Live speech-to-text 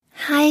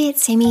Hi,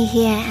 it's Amy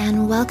here,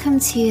 and welcome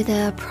to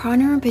the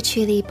Prana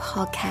Patchouli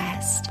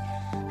podcast.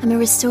 I'm a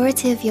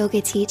restorative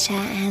yoga teacher,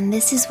 and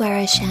this is where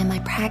I share my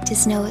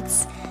practice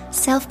notes,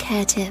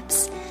 self-care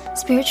tips,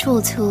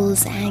 spiritual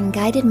tools, and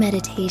guided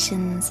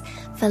meditations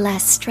for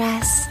less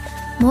stress,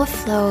 more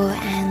flow,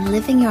 and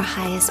living your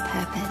highest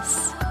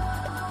purpose.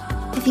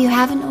 If you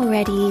haven't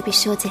already, be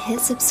sure to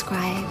hit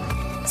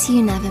subscribe so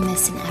you never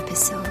miss an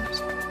episode.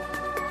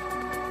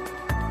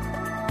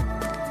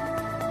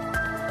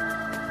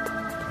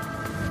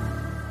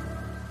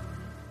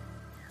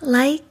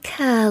 Like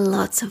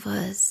lots of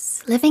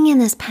us, living in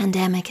this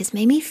pandemic has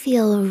made me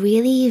feel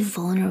really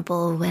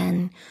vulnerable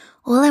when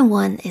all I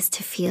want is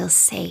to feel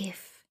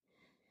safe.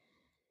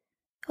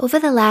 Over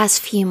the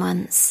last few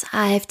months,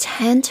 I've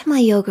turned to my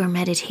yoga and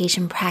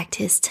meditation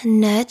practice to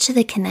nurture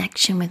the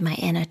connection with my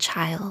inner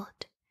child.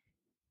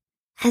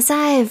 As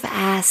I've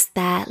asked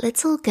that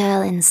little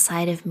girl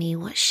inside of me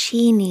what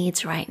she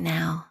needs right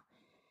now,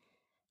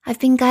 I've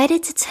been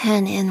guided to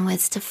turn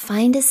inwards to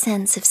find a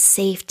sense of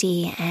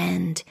safety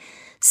and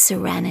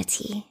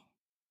serenity.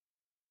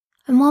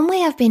 And one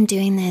way I've been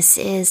doing this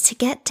is to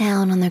get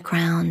down on the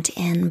ground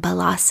in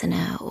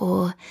Balasana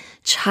or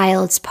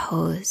child's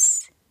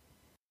pose.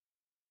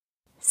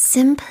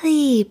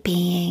 Simply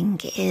being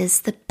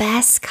is the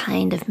best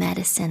kind of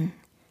medicine,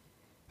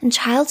 and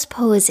child's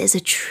pose is a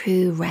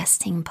true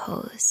resting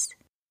pose.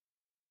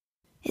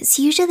 It's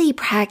usually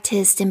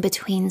practiced in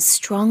between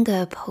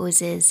stronger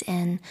poses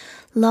in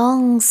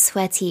long,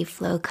 sweaty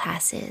flow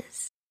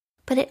classes,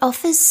 but it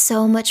offers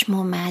so much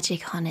more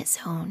magic on its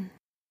own.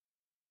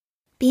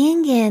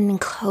 Being in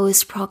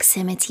close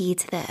proximity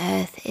to the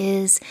earth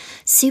is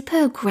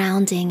super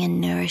grounding and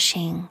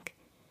nourishing,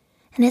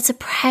 and it's a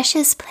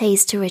precious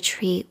place to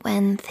retreat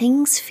when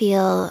things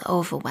feel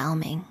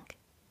overwhelming.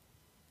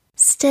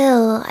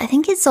 Still, I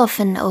think it's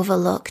often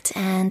overlooked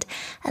and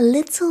a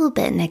little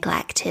bit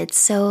neglected,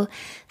 so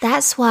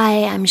that's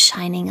why I'm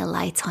shining a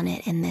light on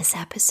it in this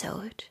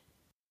episode.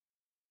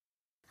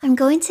 I'm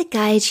going to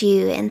guide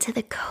you into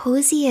the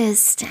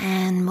coziest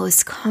and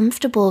most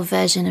comfortable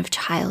version of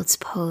child's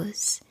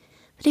pose.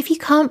 But if you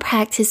can't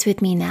practice with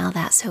me now,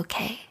 that's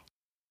okay.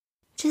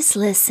 Just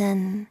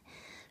listen,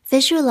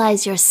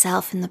 visualize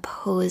yourself in the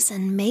pose,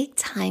 and make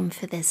time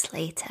for this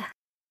later.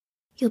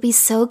 You'll be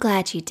so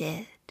glad you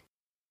did.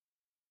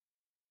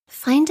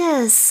 Find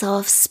a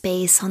soft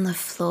space on the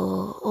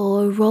floor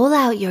or roll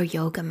out your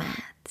yoga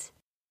mat.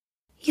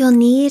 You'll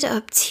need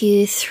up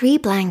to 3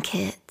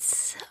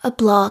 blankets, a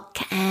block,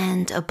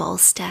 and a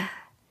bolster.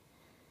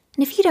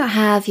 And if you don't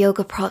have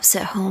yoga props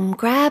at home,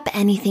 grab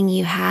anything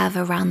you have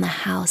around the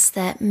house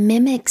that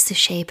mimics the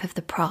shape of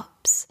the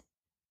props.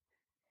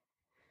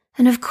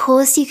 And of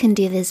course, you can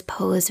do this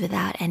pose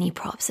without any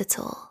props at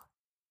all.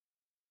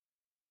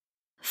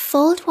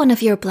 Fold one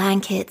of your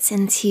blankets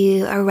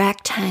into a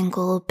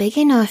rectangle big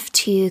enough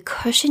to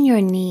cushion your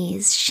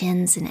knees,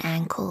 shins, and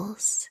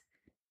ankles.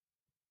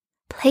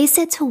 Place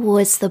it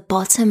towards the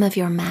bottom of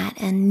your mat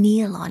and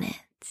kneel on it.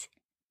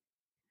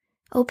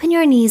 Open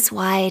your knees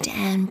wide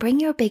and bring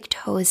your big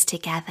toes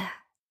together.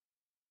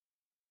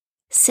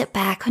 Sit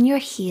back on your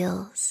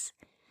heels,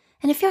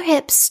 and if your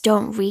hips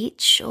don't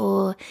reach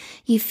or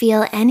you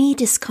feel any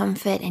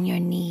discomfort in your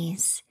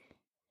knees,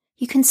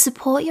 you can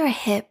support your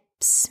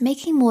hips,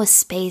 making more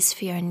space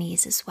for your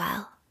knees as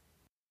well.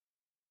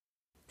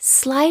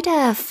 Slide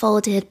a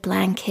folded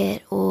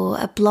blanket or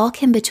a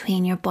block in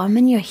between your bum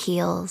and your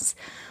heels,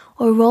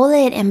 or roll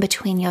it in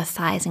between your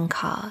thighs and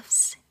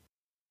calves.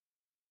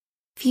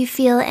 If you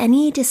feel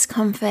any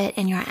discomfort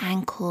in your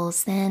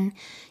ankles, then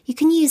you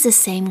can use the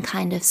same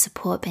kind of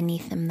support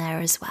beneath them there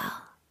as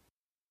well.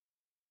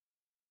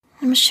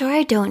 I'm sure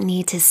I don't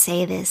need to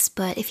say this,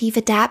 but if you've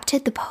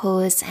adapted the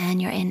pose and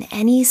you're in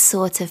any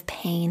sort of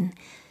pain,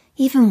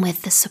 even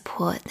with the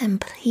support, then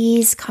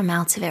please come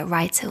out of it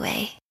right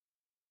away.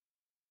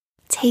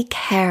 Take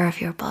care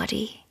of your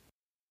body.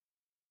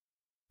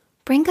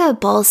 Bring a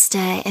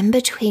bolster in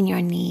between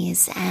your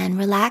knees and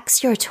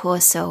relax your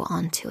torso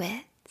onto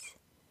it.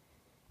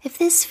 If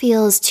this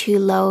feels too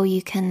low,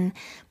 you can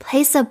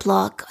place a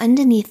block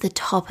underneath the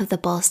top of the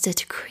bolster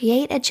to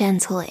create a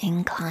gentle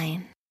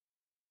incline.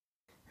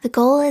 The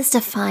goal is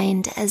to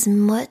find as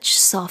much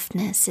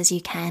softness as you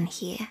can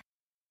here.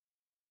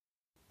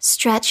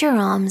 Stretch your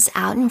arms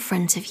out in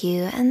front of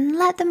you and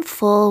let them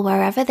fall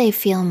wherever they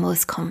feel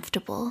most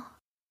comfortable.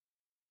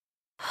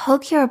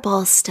 Hug your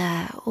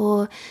bolster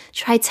or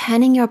try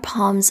turning your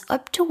palms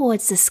up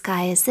towards the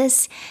sky as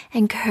this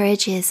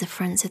encourages the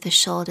fronts of the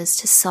shoulders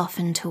to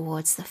soften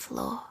towards the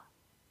floor.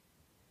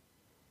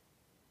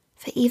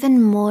 For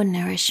even more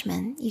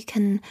nourishment, you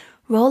can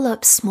roll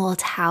up small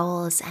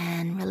towels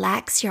and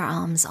relax your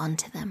arms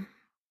onto them.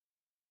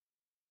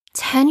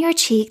 Turn your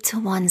cheek to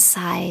one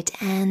side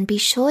and be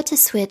sure to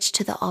switch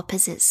to the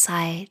opposite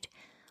side,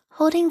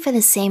 holding for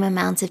the same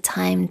amount of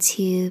time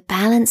to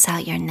balance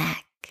out your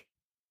neck.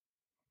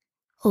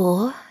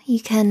 Or you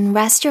can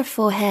rest your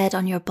forehead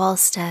on your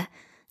bolster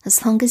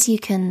as long as you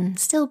can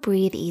still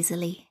breathe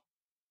easily.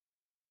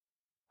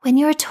 When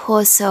your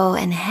torso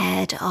and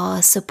head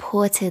are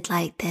supported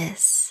like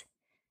this,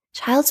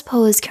 Child's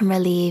pose can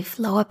relieve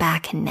lower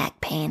back and neck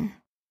pain,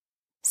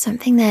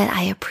 something that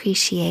I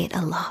appreciate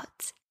a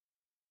lot.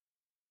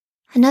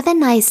 Another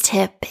nice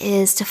tip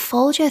is to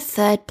fold your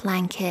third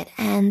blanket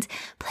and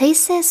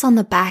place this on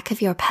the back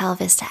of your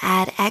pelvis to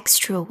add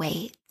extra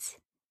weight.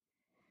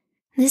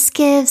 This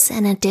gives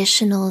an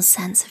additional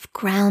sense of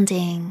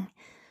grounding,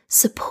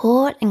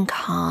 support, and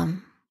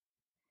calm.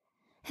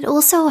 It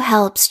also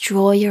helps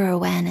draw your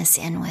awareness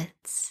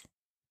inwards.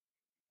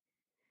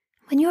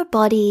 When your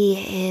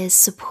body is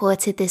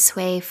supported this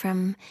way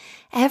from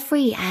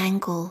every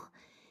angle,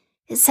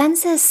 it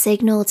sends a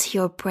signal to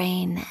your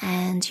brain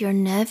and your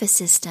nervous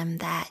system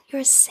that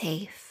you're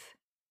safe.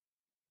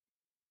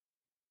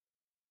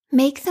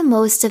 Make the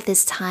most of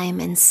this time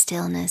in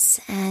stillness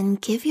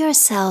and give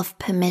yourself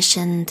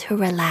permission to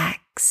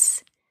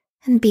relax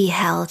and be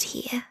held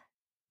here.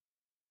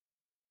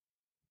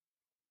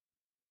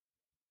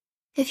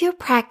 If you're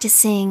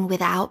practicing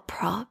without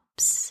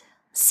props,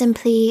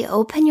 simply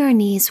open your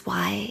knees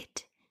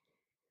wide.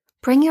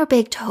 Bring your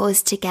big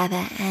toes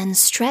together and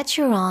stretch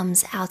your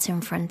arms out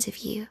in front of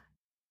you,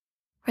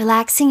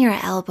 relaxing your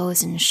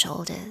elbows and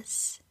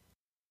shoulders.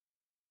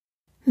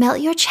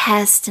 Melt your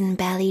chest and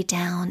belly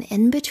down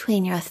in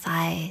between your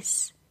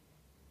thighs,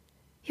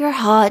 your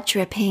heart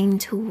dripping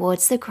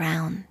towards the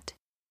ground,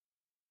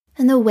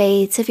 and the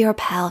weight of your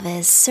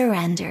pelvis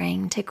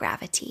surrendering to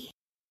gravity.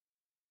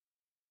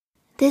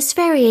 This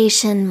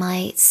variation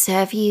might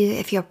serve you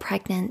if you're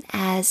pregnant,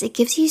 as it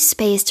gives you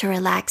space to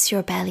relax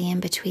your belly in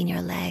between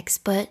your legs,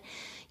 but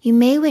you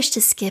may wish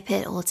to skip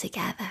it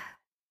altogether.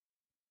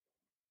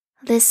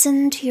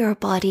 Listen to your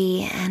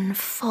body and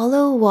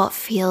follow what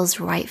feels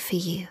right for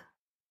you,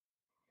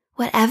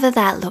 whatever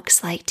that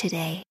looks like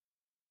today.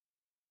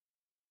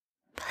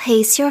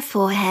 Place your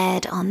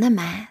forehead on the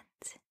mat,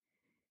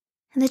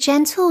 and the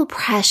gentle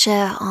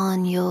pressure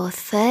on your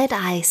third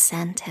eye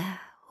center,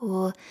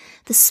 or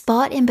the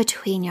spot in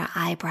between your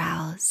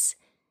eyebrows,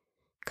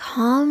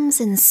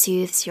 calms and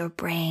soothes your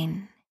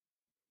brain,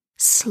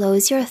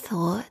 slows your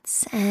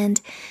thoughts,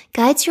 and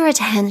guides your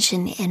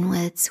attention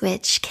inwards,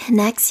 which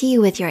connects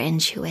you with your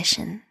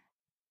intuition.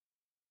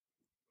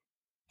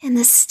 In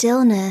the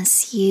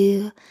stillness,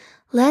 you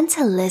learn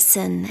to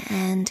listen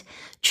and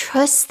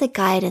trust the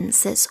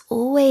guidance that's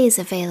always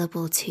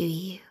available to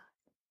you,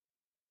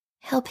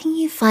 helping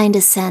you find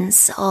a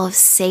sense of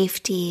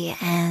safety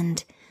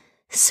and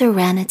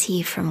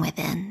serenity from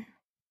within.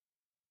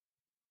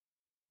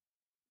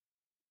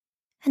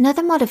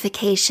 Another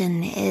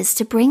modification is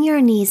to bring your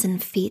knees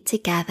and feet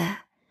together,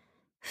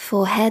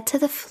 forehead to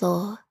the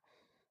floor,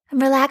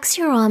 and relax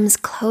your arms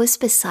close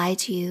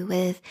beside you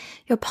with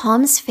your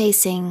palms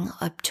facing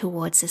up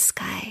towards the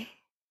sky.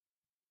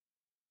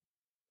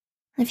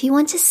 If you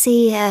want to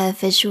see a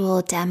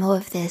visual demo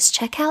of this,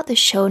 check out the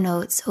show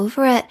notes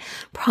over at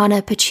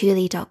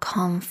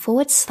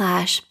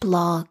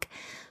pranapachuli.com/blog/014.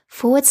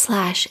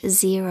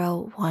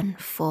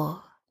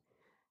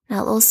 And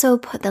I'll also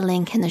put the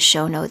link in the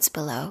show notes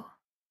below.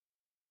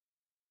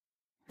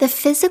 The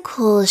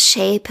physical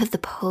shape of the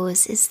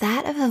pose is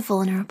that of a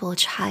vulnerable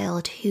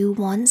child who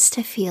wants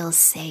to feel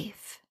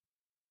safe.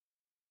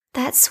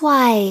 That's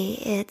why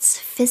it's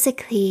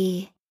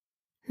physically,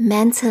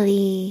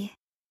 mentally,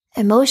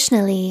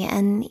 emotionally,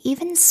 and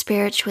even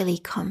spiritually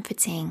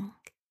comforting.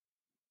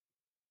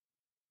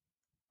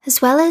 As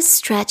well as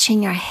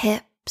stretching your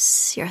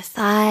hips, your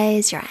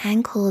thighs, your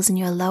ankles, and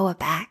your lower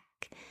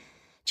back,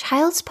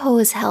 child's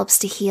pose helps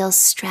to heal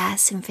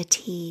stress and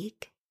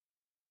fatigue.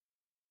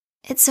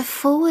 It's a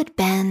forward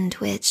bend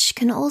which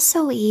can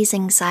also ease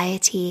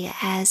anxiety,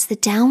 as the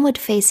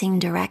downward-facing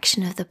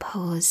direction of the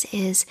pose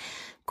is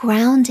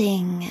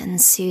grounding and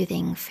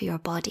soothing for your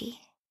body.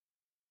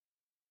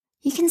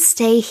 You can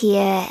stay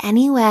here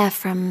anywhere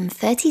from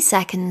 30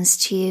 seconds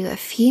to a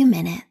few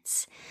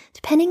minutes,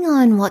 depending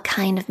on what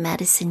kind of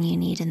medicine you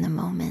need in the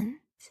moment.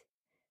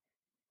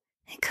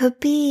 It could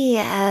be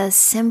a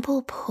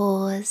simple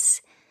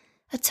pause,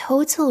 a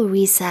total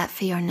reset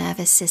for your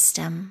nervous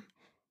system,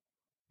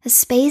 a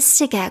space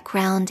to get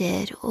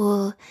grounded,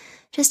 or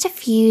just a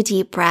few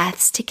deep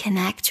breaths to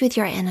connect with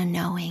your inner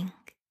knowing.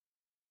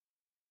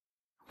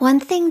 One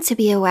thing to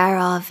be aware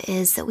of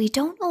is that we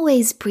don't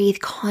always breathe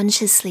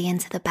consciously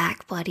into the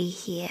back body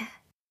here.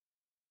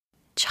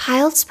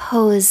 Child's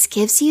pose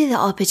gives you the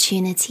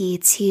opportunity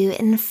to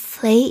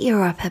inflate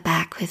your upper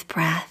back with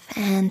breath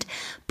and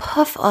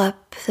puff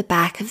up the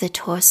back of the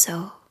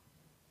torso.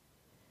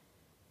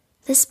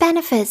 This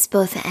benefits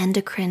both the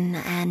endocrine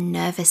and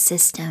nervous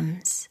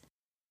systems.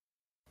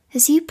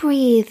 As you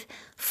breathe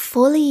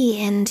fully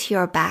into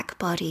your back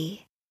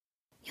body,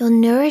 you'll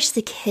nourish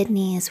the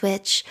kidneys,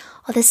 which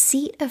are the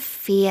seat of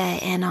fear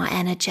in our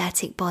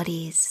energetic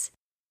bodies,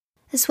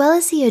 as well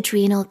as the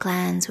adrenal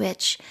glands,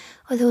 which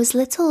are those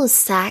little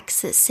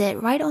sacs that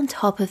sit right on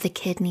top of the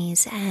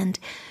kidneys and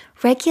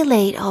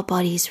regulate our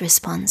body's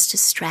response to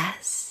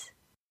stress.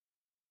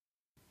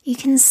 You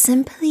can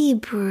simply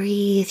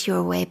breathe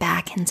your way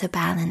back into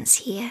balance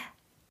here.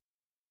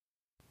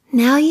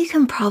 Now you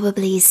can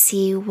probably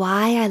see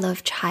why I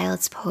love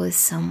child's pose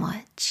so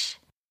much.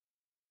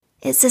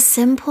 It's a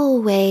simple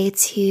way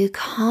to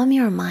calm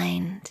your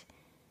mind,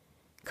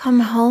 come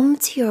home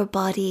to your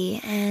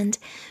body, and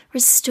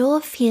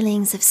restore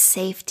feelings of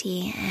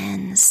safety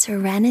and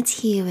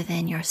serenity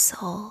within your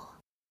soul.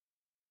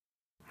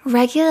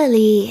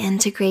 Regularly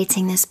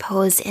integrating this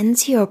pose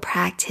into your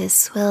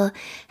practice will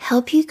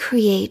help you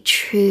create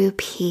true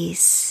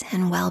peace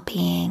and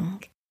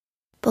well-being,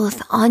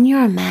 both on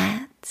your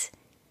mat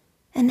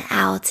and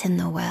out in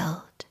the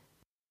world.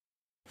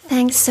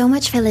 Thanks so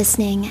much for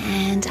listening,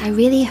 and I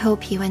really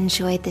hope you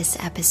enjoyed this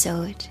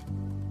episode.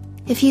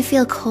 If you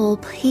feel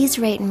called, please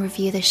rate and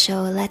review the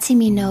show, letting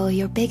me know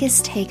your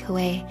biggest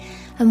takeaway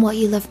and what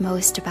you love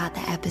most about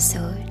the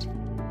episode.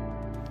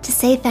 To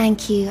say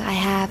thank you, I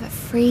have a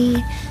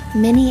free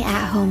mini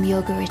at-home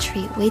yoga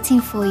retreat waiting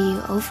for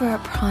you over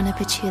at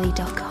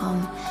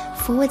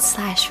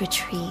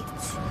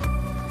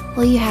pranapachuli.com/retreat.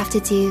 All you have to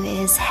do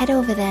is head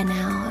over there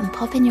now and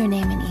pop in your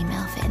name and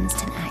email for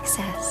instant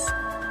access.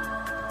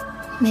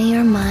 May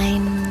your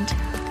mind,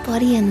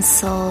 body and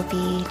soul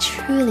be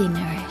truly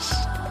nourished.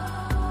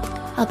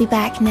 I'll be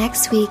back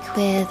next week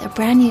with a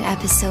brand new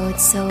episode,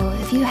 so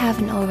if you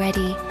haven't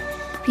already,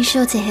 be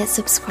sure to hit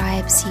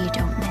subscribe so you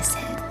don't miss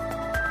it.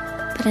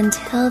 But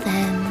until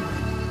then,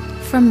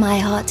 from my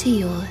heart to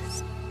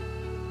yours,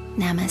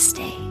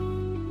 Namaste.